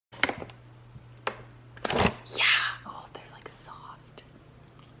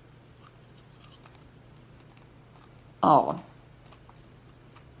Oh,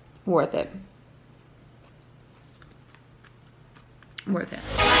 worth it. Worth it.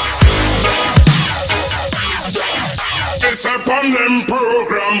 It's a them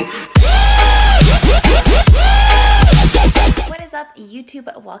program. What is up,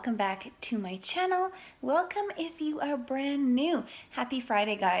 YouTube? Welcome back to my channel. Welcome if you are brand new. Happy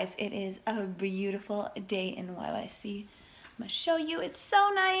Friday, guys. It is a beautiful day in YYC. I'm gonna show you. It's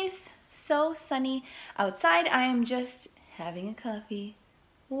so nice, so sunny outside. I am just having a coffee.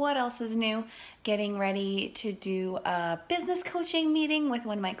 What else is new? Getting ready to do a business coaching meeting with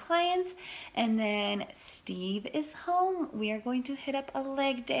one of my clients, and then Steve is home. We are going to hit up a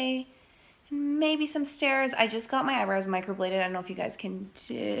leg day, maybe some stairs. I just got my eyebrows microbladed. I don't know if you guys can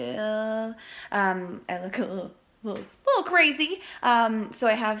tell. I look a little crazy. So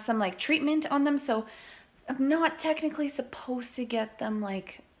I have some like treatment on them, so I'm not technically supposed to get them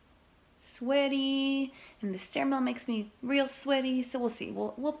like sweaty, and the stair mill makes me real sweaty, so we'll see.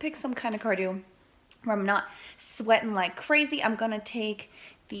 We'll pick some kind of cardio where I'm not sweating like crazy. I'm gonna take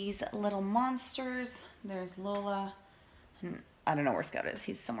these little monsters. There's Lola, and I don't know where Scout is.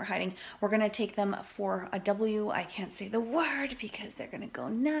 He's somewhere hiding. We're gonna take them for a W. I can't say the word because they're gonna go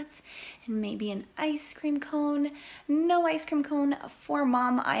nuts. And maybe an ice cream cone. No ice cream cone for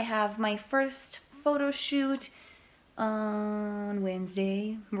Mom. I have my first photo shoot on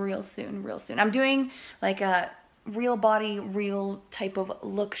Wednesday, real soon. I'm doing like a real body, real type of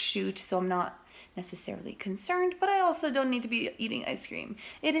look shoot, so I'm not necessarily concerned, but I also don't need to be eating ice cream.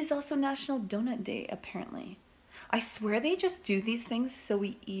 It is also National Donut Day, apparently. I swear they just do these things so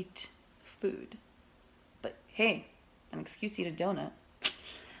we eat food. But hey, an excuse to eat a donut.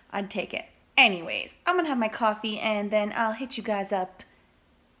 I'd take it. Anyways, I'm gonna have my coffee and then I'll hit you guys up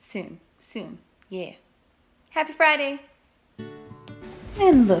soon. Yeah. Happy Friday!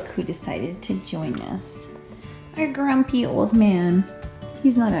 And look who decided to join us. Our grumpy old man.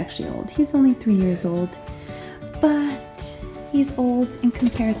 He's not actually old. He's only 3 years old. But he's old in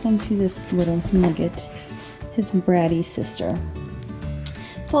comparison to this little nugget, his bratty sister.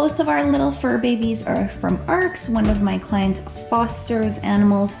 Both of our little fur babies are from ARCs, one of my clients' fosters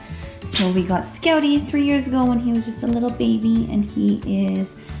animals. So we got Scouty 3 years ago when he was just a little baby, and he is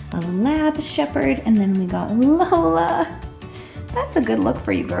a lab shepherd. And then we got Lola. That's a good look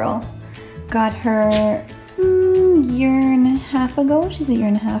for you, girl. Got her year and a half ago. She's a year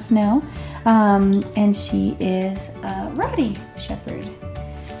and a half now. And she is a Rottie shepherd.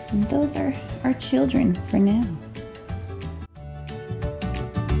 And those are our children for now.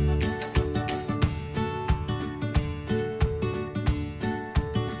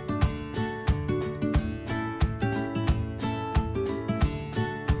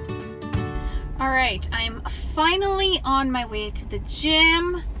 All right, I'm finally on my way to the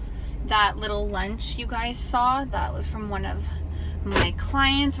gym. That little lunch you guys saw, that was from one of my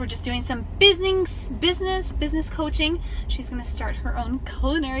clients. We're just doing some business coaching. She's gonna start her own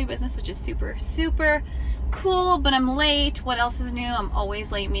culinary business, which is super cool, but I'm late. What else is new? I'm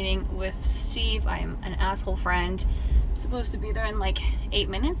always late meeting with Steve. I'm an asshole friend. I'm supposed to be there in like 8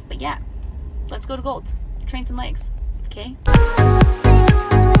 minutes, but yeah, let's go to Gold's, train some legs, okay?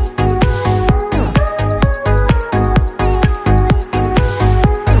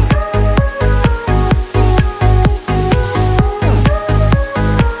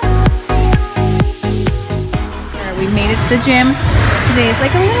 The gym today is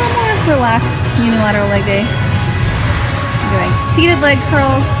like a little more relaxed unilateral leg day. I'm doing seated leg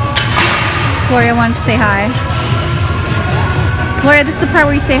curls. Gloria wanted to say hi. Gloria, this is the part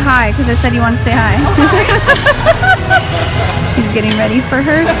where you say hi because I said you wanted to say hi. She's getting ready for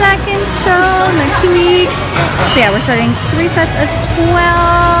her second show next 2 weeks. So yeah, we're starting 3 sets of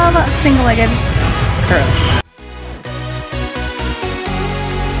 12 single-legged curls.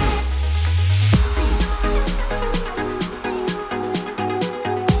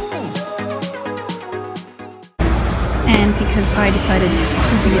 And because I decided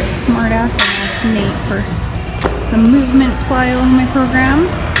to be a smartass and ask Nate for some movement plyo in my program,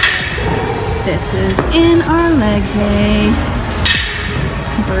 this is in our leg day.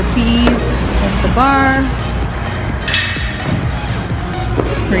 Burpees at the bar.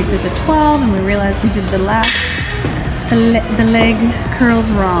 Races at 12, and we realized we did the leg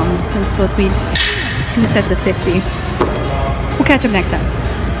curls wrong. It was supposed to be 2 sets of 50. We'll catch up next time.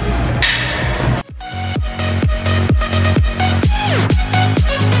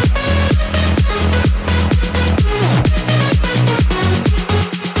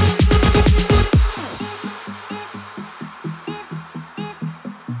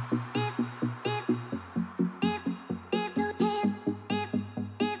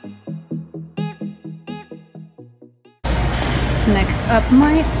 Next up,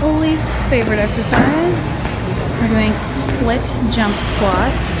 my least favorite exercise. We're doing split jump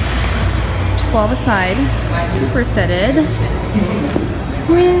squats, 12 aside, supersetted,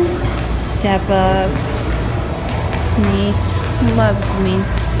 with step ups. Nate loves me.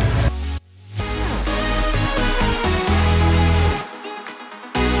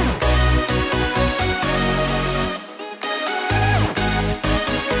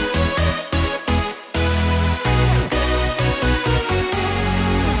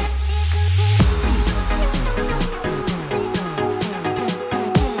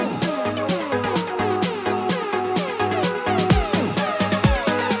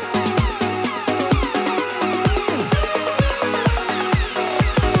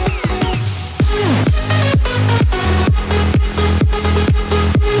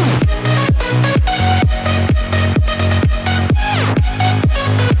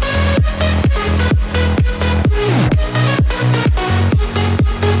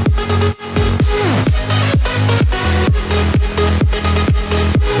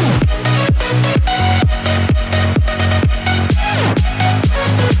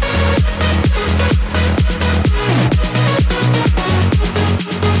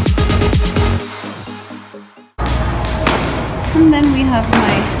 And then we have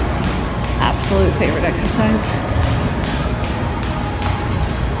my absolute favorite exercise.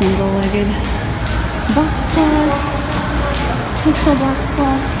 Single-legged box squats, pistol box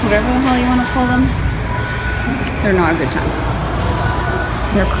squats, whatever the hell you want to call them. They're not a good time.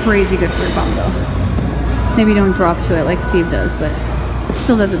 They're crazy good for your bum though. Maybe don't drop to it like Steve does, but it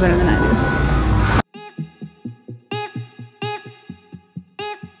still does it better than I do.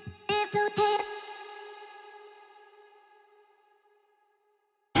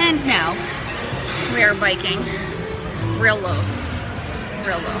 And now we are biking real low,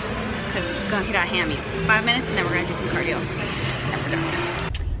 because it's just gonna hit our hammies for 5 minutes and then we're gonna do some cardio and we're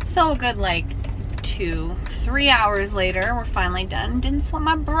done. So a good like 2-3 hours later, we're finally done. Didn't sweat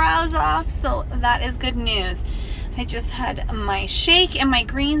my brows off, so that is good news. I just had my shake and my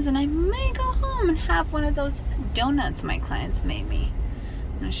greens, and I may go home and have one of those donuts my clients made me.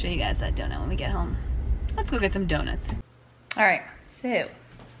 I'm gonna show you guys that donut when we get home. Let's go get some donuts. All right, so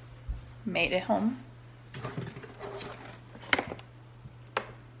made it home.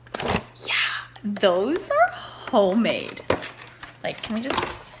 Yeah, those are homemade. Like, can we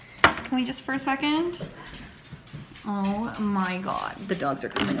just for a second? Oh my God, the dogs are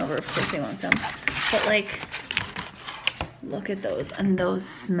coming over. Of course they want some. But like, look at those, and those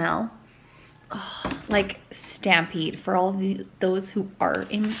smell like Stampede. For all of those who are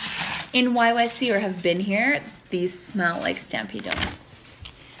in YYC or have been here, these smell like Stampede donuts.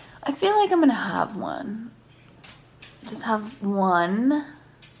 I feel like I'm gonna have one. Just have one.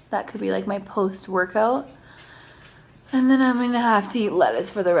 That could be like my post-workout. And then I'm gonna have to eat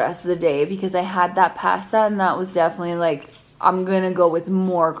lettuce for the rest of the day because I had that pasta and that was definitely like, I'm gonna go with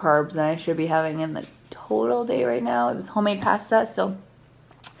more carbs than I should be having in the total day right now. It was homemade pasta, so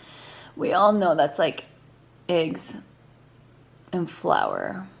we all know that's like eggs and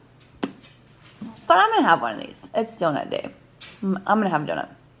flour. But I'm gonna have one of these. It's donut day. I'm gonna have a donut.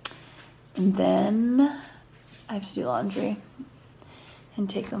 And then I have to do laundry and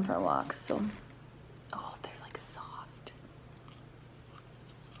take them for walks. So, oh, they're like soft.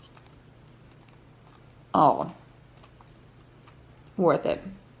 Oh, worth it.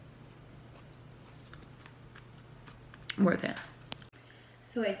 Worth it.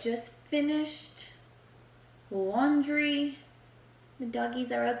 So I just finished laundry. The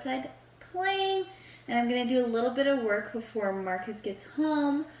doggies are outside playing, and I'm gonna do a little bit of work before Marcus gets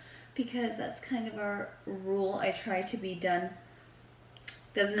home, because that's kind of our rule. I try to be done,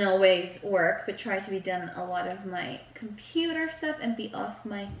 doesn't always work, but try to be done a lot of my computer stuff and be off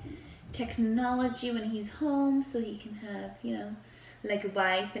my technology when he's home, so he can have, you know, like a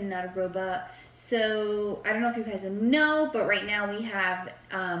wife and not a robot. So I don't know if you guys know, but right now we have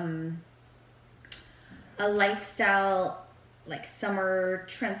a lifestyle like summer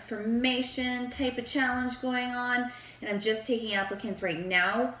transformation type of challenge going on, and I'm just taking applicants right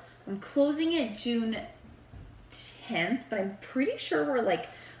now. I'm closing it June 10th, but I'm pretty sure we're like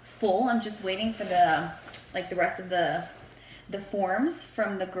full. I'm just waiting for the rest of the forms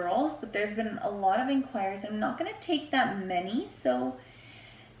from the girls, but there's been a lot of inquiries. I'm not gonna take that many, so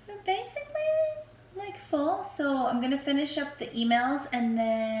we're basically like full. So I'm gonna finish up the emails, and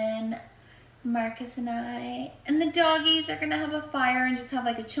then Marcus and I and the doggies are gonna have a fire and just have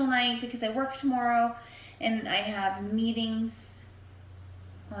like a chill night, because I work tomorrow and I have meetings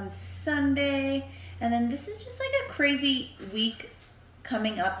on Sunday, and then this is just like a crazy week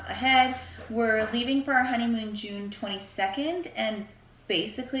coming up ahead. We're leaving for our honeymoon June 22nd, and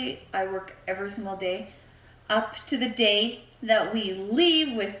basically I work every single day up to the day that we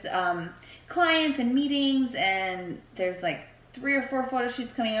leave with clients and meetings, and there's like 3 or 4 photo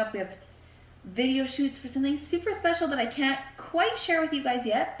shoots coming up. We have video shoots for something super special that I can't quite share with you guys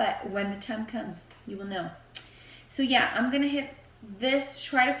yet, but when the time comes, you will know. So yeah, I'm gonna hit this,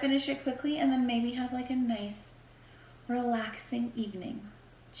 try to finish it quickly, and then maybe have like a nice, relaxing evening.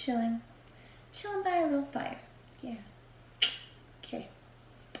 Chilling by a little fire. Yeah. Okay.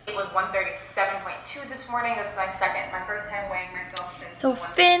 It was 137.2 this morning. This is my first time weighing myself since. So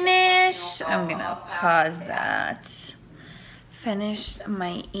finished. I'm gonna pause that. Finished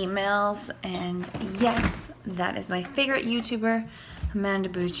my emails, and yes, that is my favorite YouTuber, Amanda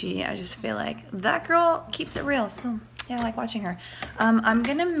Bucci. I just feel like that girl keeps it real, so yeah, I like watching her. I'm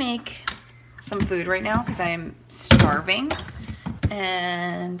gonna make some food right now because I am starving,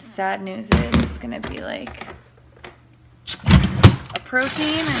 and sad news is it's gonna be like a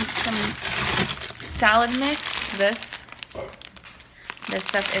protein and some salad mix. This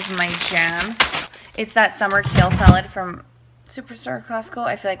stuff is my jam. It's that summer kale salad from Superstore Costco.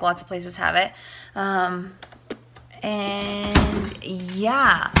 I feel like lots of places have it. And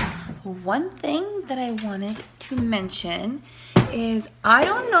yeah, one thing that I wanted to mention is I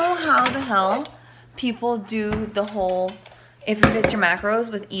don't know how the hell people do the whole if it fits your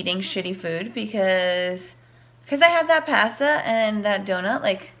macros with eating shitty food, because I had that pasta and that donut,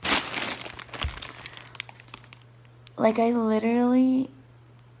 like I literally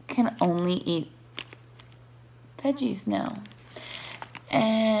can only eat veggies now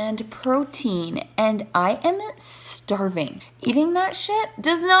and protein, and I am starving. Eating that shit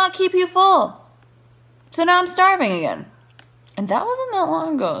does not keep you full. So now I'm starving again. And that wasn't that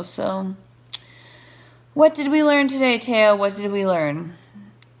long ago, so what did we learn today, Taya? What did we learn?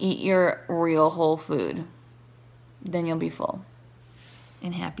 Eat your real whole food. Then you'll be full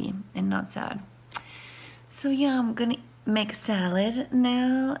and happy and not sad. So yeah, I'm gonna make a salad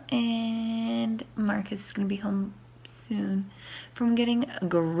now, and Marcus is gonna be home soon from getting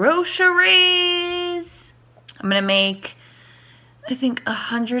groceries. I'm gonna make, I think,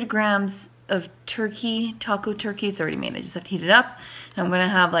 100 grams of turkey, taco turkey. It's already made, I just have to heat it up. And I'm gonna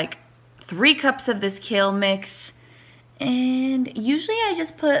have like 3 cups of this kale mix, and usually I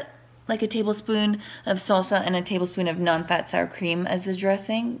just put like a tablespoon of salsa and a tablespoon of non-fat sour cream as the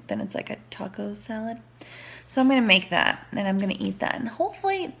dressing. Then it's like a taco salad. So I'm gonna make that, and I'm gonna eat that, and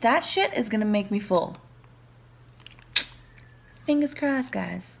hopefully that shit is gonna make me full. Fingers crossed,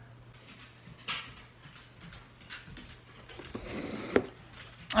 guys.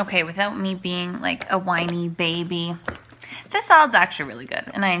 Okay, without me being like a whiny baby, this salad's actually really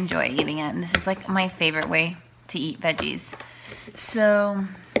good, and I enjoy eating it, and this is like my favorite way to eat veggies. So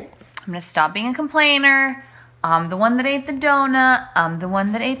I'm gonna stop being a complainer. I'm the one that ate the donut. I'm the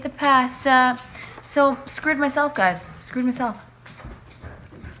one that ate the pasta. So screwed myself, guys. Screwed myself.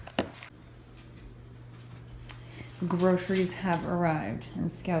 Groceries have arrived,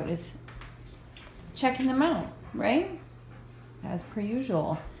 and Scout is checking them out, right? As per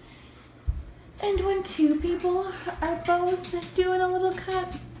usual. And when 2 people are both doing a little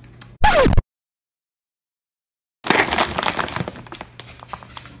cut.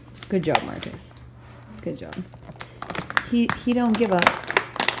 Good job, Marcus. Good job. He don't give a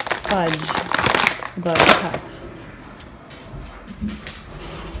fudge about the cut.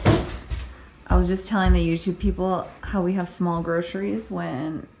 I was just telling the YouTube people how we have small groceries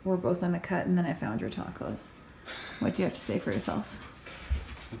when we're both on a cut, and then I found your tacos. What do you have to say for yourself?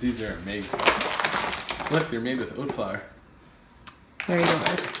 These are amazing. Look, they're made with oat flour. There you go,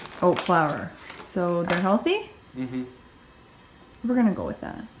 guys. Oat flour. So they're healthy? Mm-hmm. We're gonna go with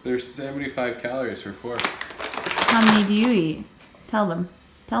that. There's 75 calories for 4. How many do you eat? Tell them.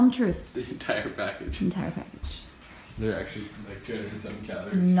 Tell them the truth. The entire package. Entire package. They're actually like 207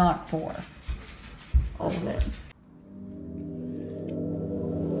 calories. Not 4. All of it.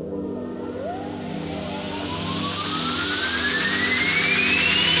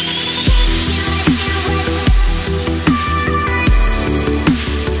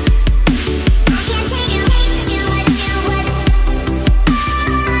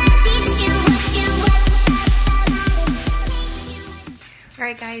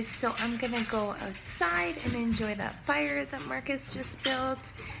 Alright guys, so I'm gonna go outside and enjoy that fire that Marcus just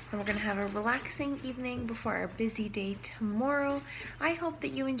built, and we're gonna have a relaxing evening before our busy day tomorrow. I hope that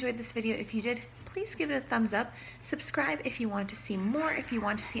you enjoyed this video. If you did, please give it a thumbs up. Subscribe if you want to see more. If you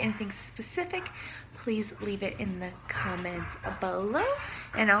want to see anything specific, please leave it in the comments below,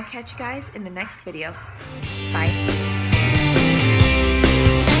 and I'll catch you guys in the next video. Bye.